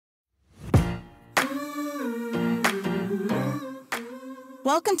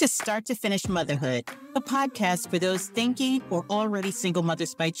Welcome to Start to Finish Motherhood, a podcast for those thinking or already single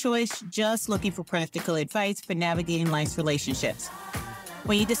mothers by choice, just looking for practical advice for navigating life's relationships.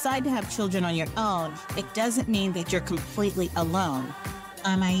 When you decide to have children on your own, it doesn't mean that you're completely alone.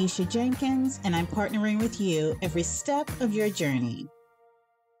 I'm Aisha Jenkins, and I'm partnering with you every step of your journey.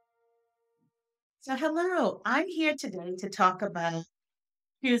 So hello, I'm here today to talk about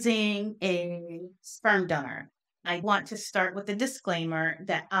choosing a sperm donor. I want to start with a disclaimer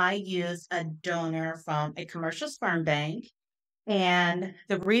that I use a donor from a commercial sperm bank. And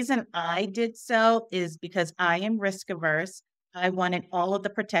the reason I did so is because I am risk averse. I wanted all of the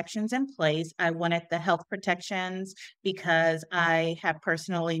protections in place. I wanted the health protections because I have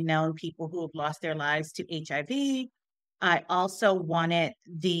personally known people who have lost their lives to HIV. I also wanted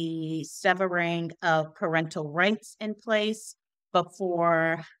the severing of parental rights in place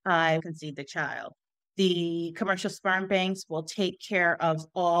before I conceived the child. The commercial sperm banks will take care of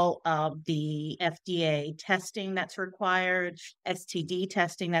all of the FDA testing that's required, STD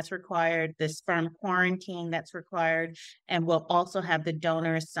testing that's required, the sperm quarantine that's required, and will also have the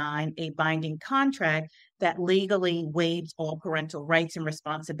donor sign a binding contract that legally waives all parental rights and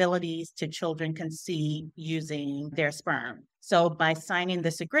responsibilities to children conceived using their sperm. So by signing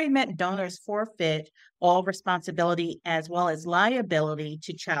this agreement, donors forfeit all responsibility as well as liability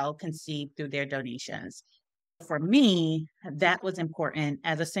to child conceived through their donations. For me, that was important.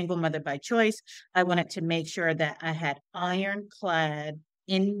 As a single mother by choice, I wanted to make sure that I had ironclad,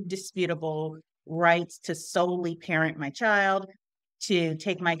 indisputable rights to solely parent my child, to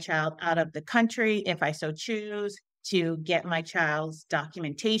take my child out of the country if I so choose, to get my child's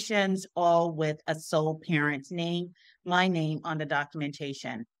documentations, all with a sole parent's name, my name on the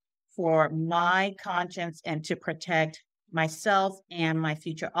documentation. For my conscience and to protect myself and my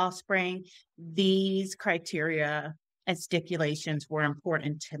future offspring, these criteria and stipulations were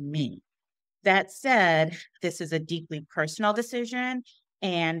important to me. That said, this is a deeply personal decision,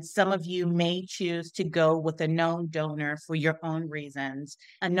 and some of you may choose to go with a known donor for your own reasons.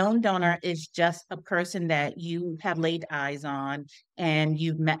 A known donor is just a person that you have laid eyes on and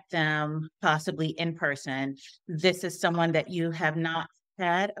you've met them possibly in person. This is someone that you have not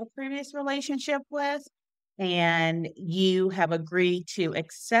had a previous relationship with, and you have agreed to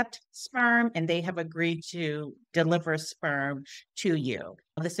accept sperm and they have agreed to deliver sperm to you.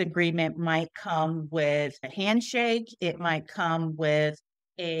 This agreement might come with a handshake. It might come with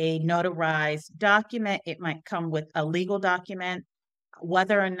a notarized document. It might come with a legal document.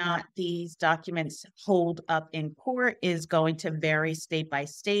 Whether or not these documents hold up in court is going to vary state by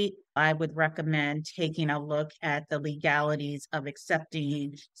state. I would recommend taking a look at the legalities of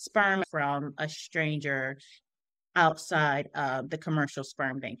accepting sperm from a stranger outside of the commercial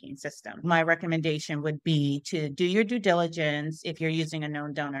sperm banking system. My recommendation would be to do your due diligence if you're using a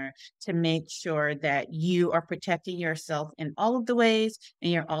known donor to make sure that you are protecting yourself in all of the ways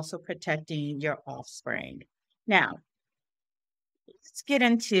and you're also protecting your offspring. Now, let's get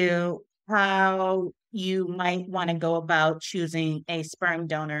into how you might want to go about choosing a sperm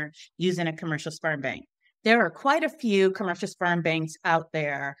donor using a commercial sperm bank. There are quite a few commercial sperm banks out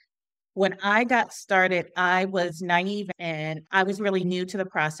there. When I got started, I was naive and I was really new to the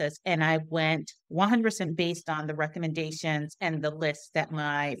process, and I went 100% based on the recommendations and the list that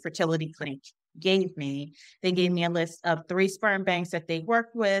my fertility clinic gave me. They gave me a list of 3 sperm banks that they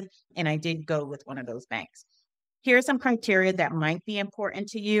worked with, and I did go with one of those banks. Here are some criteria that might be important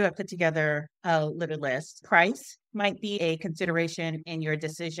to you. I put together a little list. Price might be a consideration in your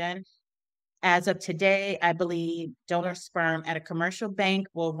decision. As of today, I believe donor sperm at a commercial bank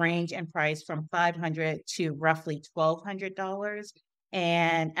will range in price from $500 to roughly $1,200.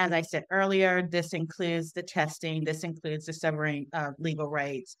 And as I said earlier, this includes the testing, this includes the severing of legal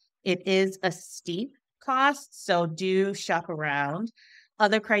rights. It is a steep cost, so do shop around.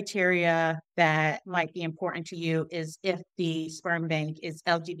 Other criteria that might be important to you is if the sperm bank is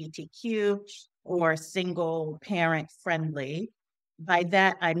LGBTQ or single parent friendly. By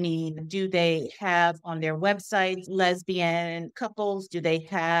that, I mean, do they have on their websites lesbian couples? Do they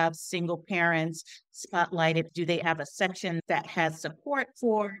have single parents spotlighted? Do they have a section that has support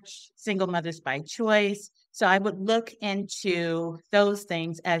for single mothers by choice? So I would look into those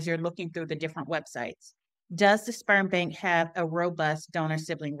things as you're looking through the different websites. Does the sperm bank have a robust donor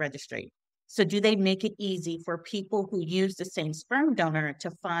sibling registry? So do they make it easy for people who use the same sperm donor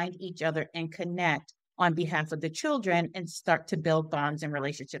to find each other and connect on behalf of the children and start to build bonds and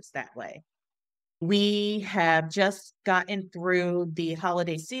relationships that way? We have just gotten through the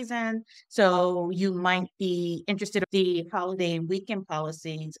holiday season, so you might be interested in the holiday and weekend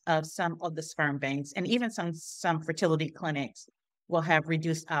policies of some of the sperm banks and even some fertility clinics will have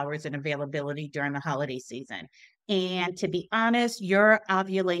reduced hours and availability during the holiday season. And to be honest, your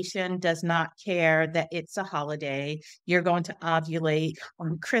ovulation does not care that it's a holiday. You're going to ovulate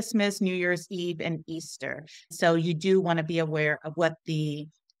on Christmas, New Year's Eve, and Easter. So you do want to be aware of what the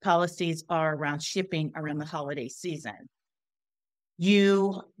policies are around shipping around the holiday season.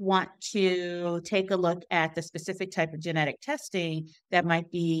 You want to take a look at the specific type of genetic testing that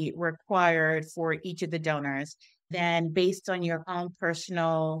might be required for each of the donors. Then, based on your own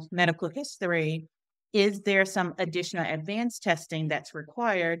personal medical history, is there some additional advanced testing that's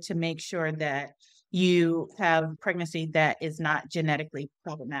required to make sure that you have pregnancy that is not genetically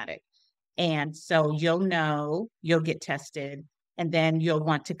problematic? And so you'll get tested, and then you'll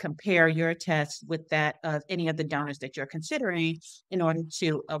want to compare your test with that of any of the donors that you're considering in order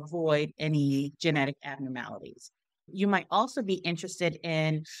to avoid any genetic abnormalities. You might also be interested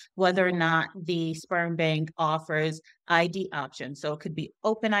in whether or not the sperm bank offers ID options. So it could be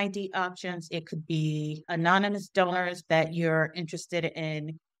open ID options, it could be anonymous donors that you're interested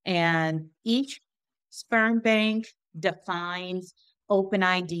in. And each sperm bank defines open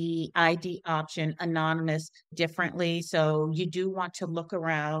ID option, anonymous differently. So you do want to look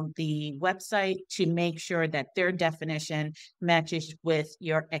around the website to make sure that their definition matches with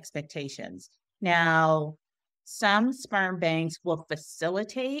your expectations. Now, some sperm banks will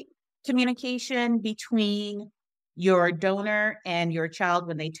facilitate communication between your donor and your child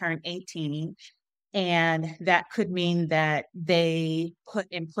when they turn 18. And that could mean that they put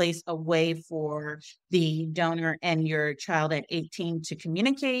in place a way for the donor and your child at 18 to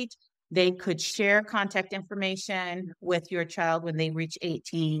communicate. They could share contact information with your child when they reach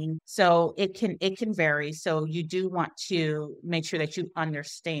 18. So it can vary. So you do want to make sure that you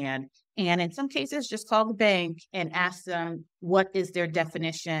understand. And in some cases, just call the bank and ask them what is their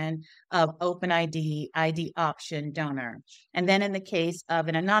definition of open ID option donor. And then in the case of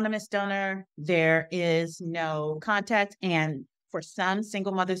an anonymous donor, there is no contact. And for some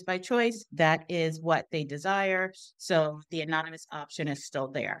single mothers by choice, that is what they desire. So the anonymous option is still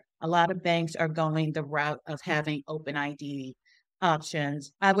there. A lot of banks are going the route of having open ID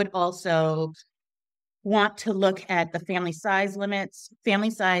options. I would also want to look at the family size limits. Family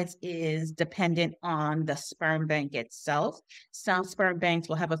size is dependent on the sperm bank itself. Some sperm banks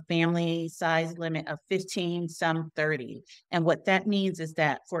will have a family size limit of 15, some 30. And what that means is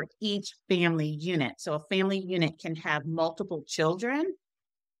that for each family unit, so a family unit can have multiple children,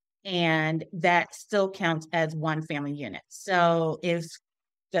 and that still counts as one family unit. So if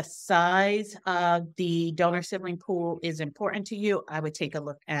the size of the donor sibling pool is important to you, I would take a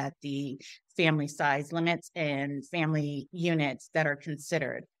look at the family size limits and family units that are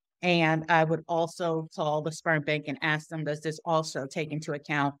considered. And I would also call the sperm bank and ask them, does this also take into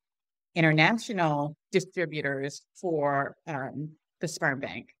account international distributors for the sperm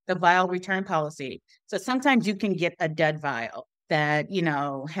bank? The vial return policy. So sometimes you can get a dead vial that,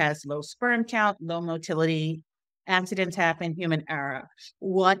 has low sperm count, low motility. Accidents happen, human error.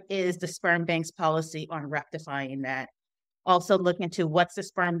 What is the sperm bank's policy on rectifying that? Also look into what's the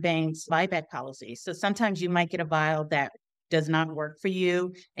sperm bank's buyback policy. So sometimes you might get a vial that does not work for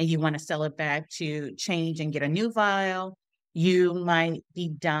you and you want to sell it back to change and get a new vial. You might be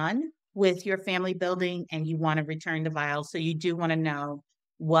done with your family building and you want to return the vial. So you do want to know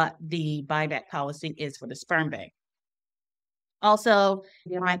what the buyback policy is for the sperm bank. Also,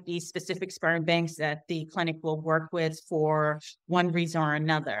 there might be specific sperm banks that the clinic will work with for one reason or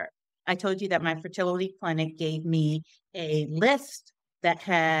another. I told you that my fertility clinic gave me a list that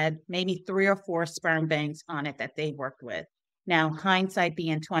had maybe 3 or 4 sperm banks on it that they worked with. Now, hindsight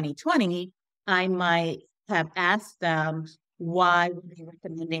being 2020, I might have asked them why were they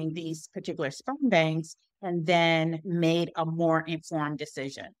recommending these particular sperm banks and then made a more informed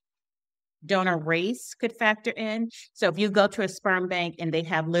decision. Donor race could factor in. So if you go to a sperm bank and they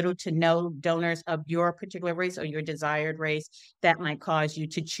have little to no donors of your particular race or your desired race, that might cause you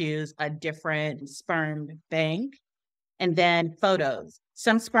to choose a different sperm bank. And then photos.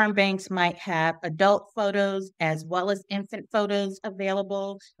 Some sperm banks might have adult photos as well as infant photos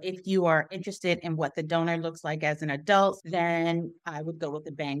available. If you are interested in what the donor looks like as an adult, then I would go with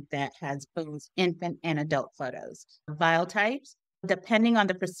a bank that has both infant and adult photos. Vial types. Depending on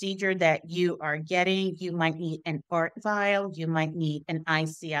the procedure that you are getting, you might need an ART vial, you might need an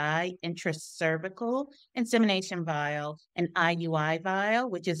ICI, intracervical insemination vial, an IUI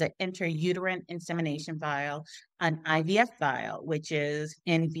vial, which is an intrauterine insemination vial. an IVF vial, which is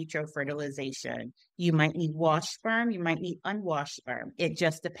in vitro fertilization. You might need washed sperm, you might need unwashed sperm. It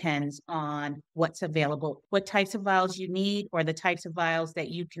just depends on what's available. What types of vials you need or the types of vials that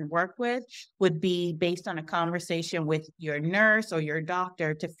you can work with would be based on a conversation with your nurse or your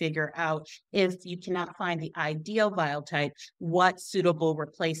doctor to figure out if you cannot find the ideal vial type, what suitable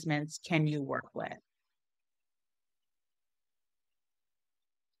replacements can you work with.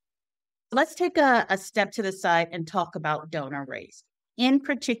 Let's take a step to the side and talk about donor race. In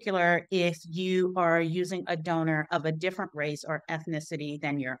particular, if you are using a donor of a different race or ethnicity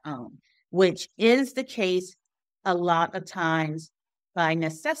than your own, which is the case a lot of times by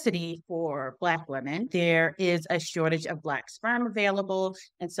necessity for Black women. There is a shortage of Black sperm available,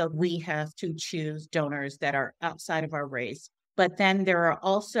 and so we have to choose donors that are outside of our race. But then there are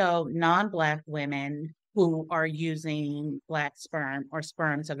also non-Black women who are using Black sperm or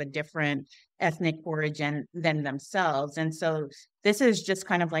sperms of a different ethnic origin than themselves. And so this is just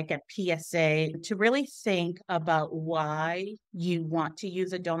kind of like a PSA to really think about why you want to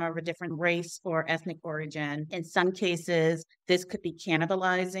use a donor of a different race or ethnic origin. In some cases, this could be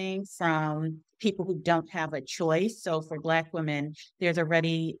cannibalizing from people who don't have a choice. So for Black women, there's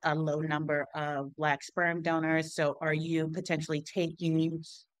already a low number of Black sperm donors. So are you potentially taking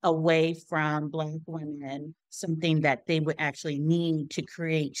away from Black women something that they would actually need to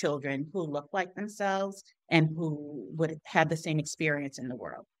create children who look like themselves and who would have the same experience in the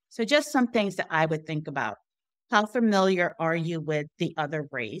world? So just some things that I would think about. How familiar are you with the other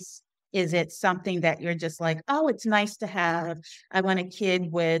race? Is it something that you're just like, oh, it's nice to have? I want a kid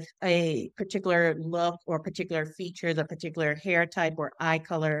with a particular look or particular features, a particular hair type or eye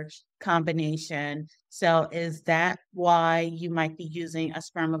color combination. So is that why you might be using a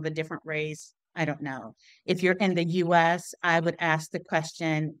sperm of a different race? I don't know. If you're in the US, I would ask the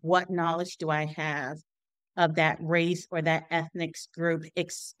question, what knowledge do I have of that race or that ethnic group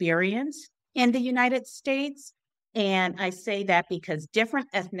experience in the United States? And I say that because different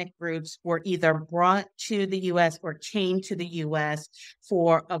ethnic groups were either brought to the US or came to the US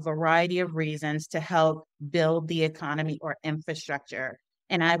for a variety of reasons to help build the economy or infrastructure.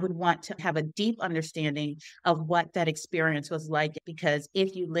 And I would want to have a deep understanding of what that experience was like, because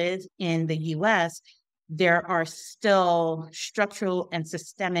if you live in the US, there are still structural and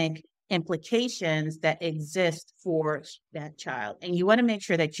systemic implications that exist for that child. And you want to make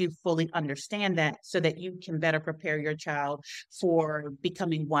sure that you fully understand that so that you can better prepare your child for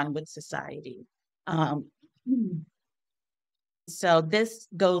becoming one with society. So this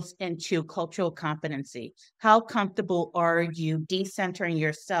goes into cultural competency. How comfortable are you decentering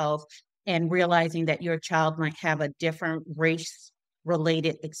yourself and realizing that your child might have a different race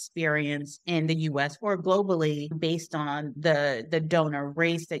related experience in the US or globally based on the donor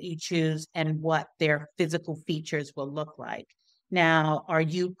race that you choose and what their physical features will look like? Now, are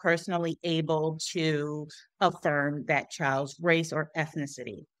you personally able to affirm that child's race or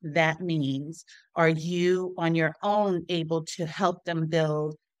ethnicity? That means, are you on your own able to help them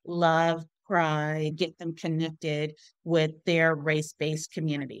build love, pride, get them connected with their race-based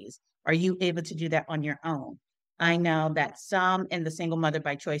communities? Are you able to do that on your own? I know that some in the single mother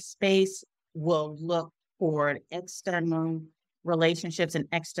by choice space will look for external relationships and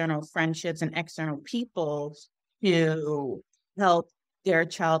external friendships and external people to help their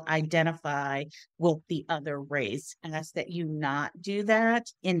child identify with the other race. And ask that you not do that.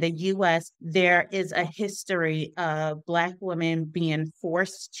 In the US, there is a history of Black women being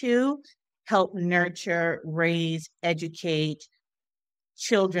forced to help nurture, raise, educate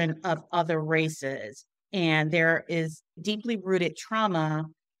children of other races. And there is deeply rooted trauma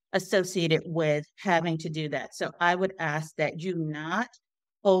associated with having to do that. So I would ask that you not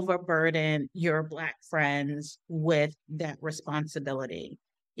overburden your Black friends with that responsibility.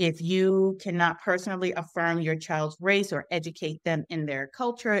 If you cannot personally affirm your child's race or educate them in their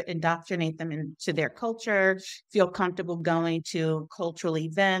culture, indoctrinate them into their culture, feel comfortable going to cultural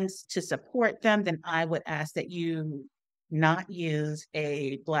events to support them, then I would ask that you not use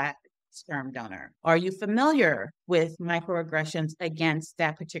a Black sperm donor. Are you familiar with microaggressions against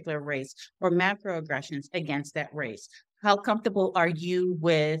that particular race or macroaggressions against that race? How comfortable are you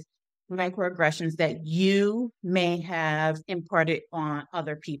with microaggressions that you may have imparted on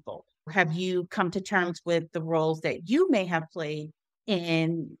other people? Have you come to terms with the roles that you may have played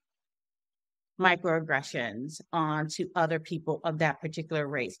in microaggressions onto other people of that particular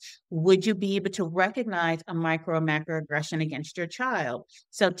race? Would you be able to recognize a micro or macroaggression against your child?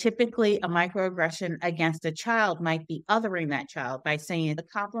 So typically a microaggression against a child might be othering that child by saying a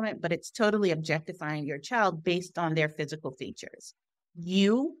compliment, but it's totally objectifying your child based on their physical features.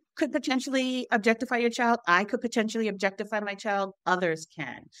 You could potentially objectify your child. I could potentially objectify my child. Others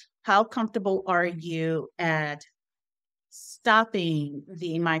can. How comfortable are you at stopping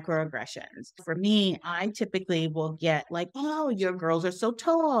the microaggressions? For me, I typically will get like, oh, your girls are so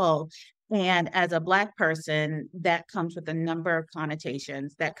tall. And as a Black person, that comes with a number of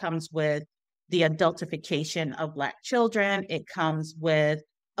connotations. That comes with the adultification of Black children. It comes with,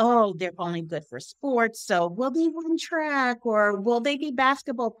 oh, they're only good for sports. So will they run track or will they be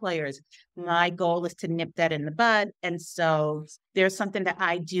basketball players? My goal is to nip that in the bud. And so there's something that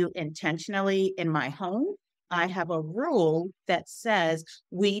I do intentionally in my home. I have a rule that says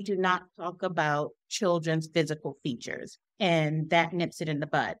we do not talk about children's physical features, and that nips it in the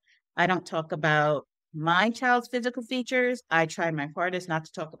bud. I don't talk about my child's physical features. I try my hardest not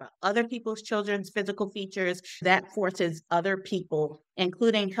to talk about other people's children's physical features. That forces other people,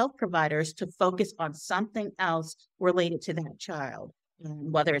 including health providers, to focus on something else related to that child.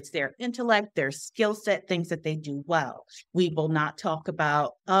 Whether it's their intellect, their skill set, things that they do well. We will not talk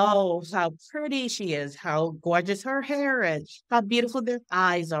about, oh, how pretty she is, how gorgeous her hair is, how beautiful their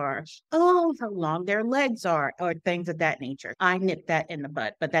eyes are, oh, how long their legs are, or things of that nature. I nip that in the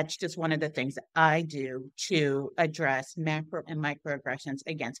bud, but that's just one of the things that I do to address macro and microaggressions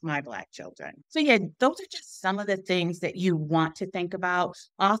against my Black children. So yeah, those are just some of the things that you want to think about.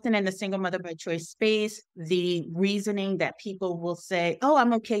 Often in the single mother by choice space, the reasoning that people will say, oh,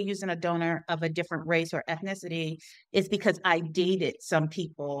 I'm okay using a donor of a different race or ethnicity is because I dated some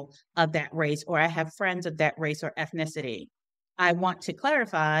people of that race or I have friends of that race or ethnicity. I want to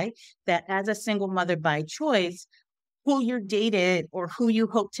clarify that as a single mother by choice, who you're dated or who you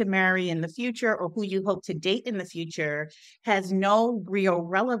hope to marry in the future or who you hope to date in the future has no real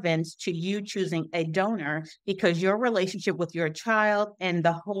relevance to you choosing a donor, because your relationship with your child and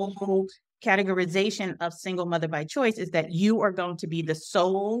the whole categorization of single mother by choice is that you are going to be the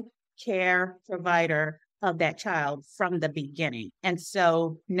sole care provider of that child from the beginning. And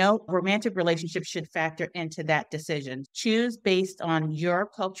so no romantic relationship should factor into that decision. Choose based on your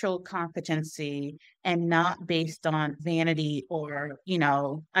cultural competency and not based on vanity or,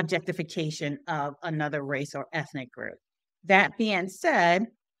 objectification of another race or ethnic group. That being said,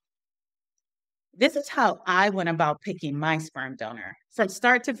 this is how I went about picking my sperm donor from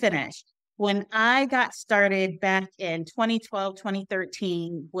start to finish. When I got started back in 2012,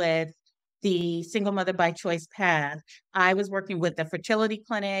 2013 with the single mother by choice path, I was working with the fertility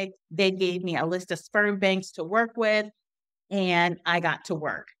clinic. They gave me a list of sperm banks to work with, and I got to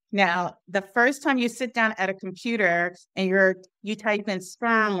work. Now, the first time you sit down at a computer and you type in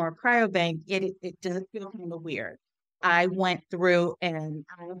sperm or cryobank, it does feel kind of weird. I went through and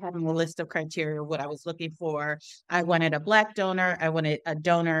I had a list of criteria, what I was looking for. I wanted a Black donor. I wanted a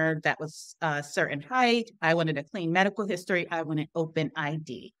donor that was a certain height. I wanted a clean medical history. I wanted open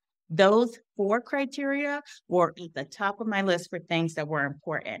ID. Those 4 criteria were at the top of my list for things that were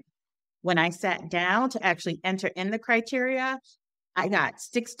important. When I sat down to actually enter in the criteria, I got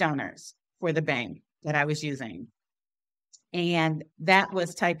 6 donors for the bank that I was using. And that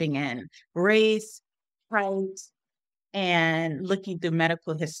was typing in race, height, and looking through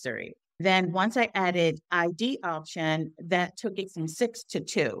medical history. Then once I added ID option, that took it from 6 to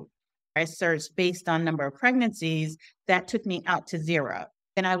 2. I searched based on number of pregnancies, that took me out to 0.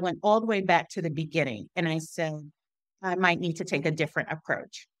 Then I went all the way back to the beginning and I said, I might need to take a different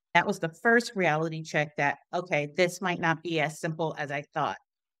approach. That was the first reality check that, okay, this might not be as simple as I thought.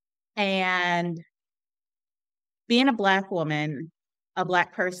 And being a Black woman, a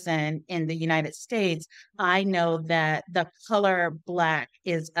Black person in the United States, I know that the color Black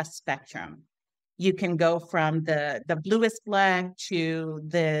is a spectrum. You can go from the bluest Black to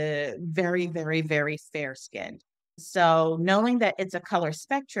the very, very, very fair skinned. So knowing that it's a color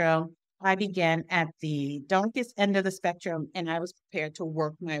spectrum, I began at the darkest end of the spectrum and I was prepared to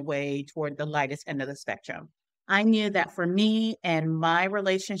work my way toward the lightest end of the spectrum. I knew that for me and my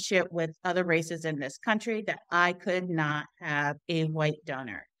relationship with other races in this country, that I could not have a white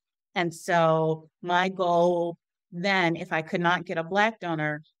donor. And so my goal then, if I could not get a Black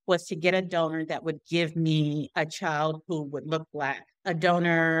donor, was to get a donor that would give me a child who would look Black, a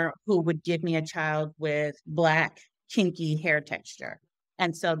donor who would give me a child with Black, kinky hair texture.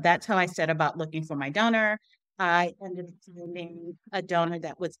 And so that's how I set about looking for my donor. I ended up finding a donor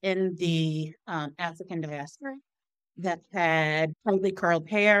that was in the African diaspora that had tightly curled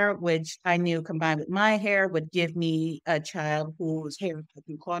hair, which I knew combined with my hair would give me a child whose hair could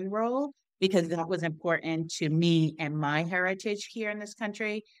be cornrow, because that was important to me and my heritage here in this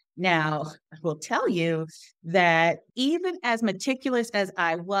country. Now, I will tell you that even as meticulous as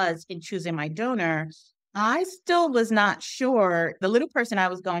I was in choosing my donor, I still was not sure the little person I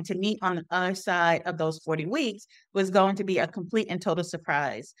was going to meet on the other side of those 40 weeks was going to be a complete and total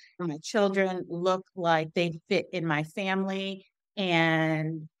surprise. My children look like they fit in my family,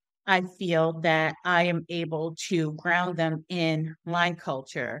 and I feel that I am able to ground them in my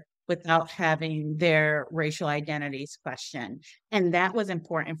culture without having their racial identities questioned. And that was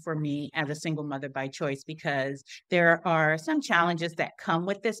important for me as a single mother by choice because there are some challenges that come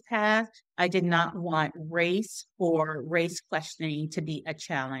with this path. I did not want race or race questioning to be a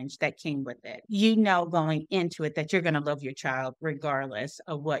challenge that came with it. You know, going into it that you're going to love your child regardless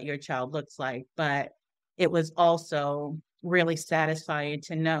of what your child looks like. But it was also really satisfying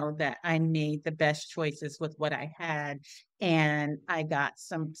to know that I made the best choices with what I had. And I got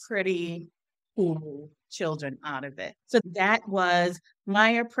some pretty cool children out of it. So that was my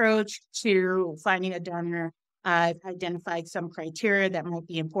approach to finding a donor. I've identified some criteria that might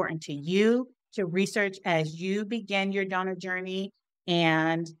be important to you to research as you begin your donor journey.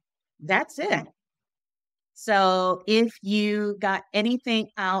 And that's it. So if you got anything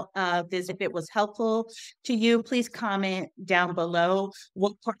out of this, if it was helpful to you, please comment down below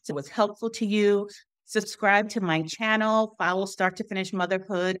what parts it was helpful to you. Subscribe to my channel, follow Start to Finish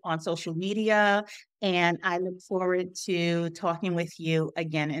Motherhood on social media, and I look forward to talking with you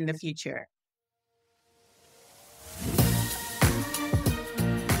again in the future.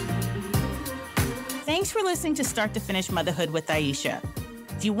 Thanks for listening to Start to Finish Motherhood with Aisha.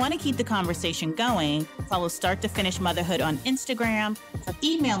 If you want to keep the conversation going, follow Start to Finish Motherhood on Instagram or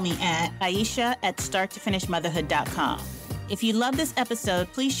email me at aisha@starttofinishmotherhood.com. If you love this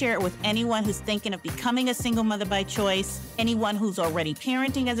episode, please share it with anyone who's thinking of becoming a single mother by choice, anyone who's already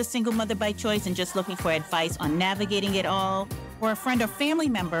parenting as a single mother by choice and just looking for advice on navigating it all, or a friend or family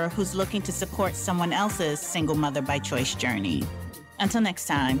member who's looking to support someone else's single mother by choice journey. Until next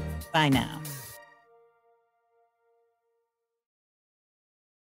time, bye now.